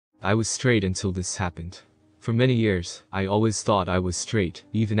I was straight until this happened. For many years, I always thought I was straight,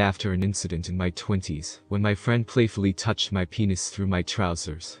 even after an incident in my 20s, when my friend playfully touched my penis through my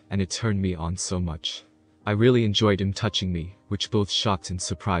trousers, and it turned me on so much. I really enjoyed him touching me, which both shocked and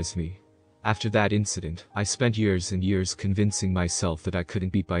surprised me. After that incident, I spent years and years convincing myself that I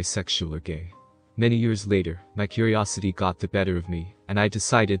couldn't be bisexual or gay. Many years later, my curiosity got the better of me, and I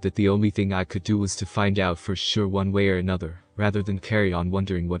decided that the only thing I could do was to find out for sure one way or another, rather than carry on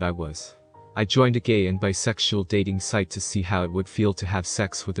wondering what I was. I joined a gay and bisexual dating site to see how it would feel to have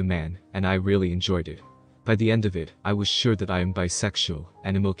sex with a man, and I really enjoyed it. By the end of it, I was sure that I am bisexual,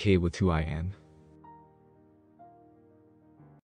 and am okay with who I am.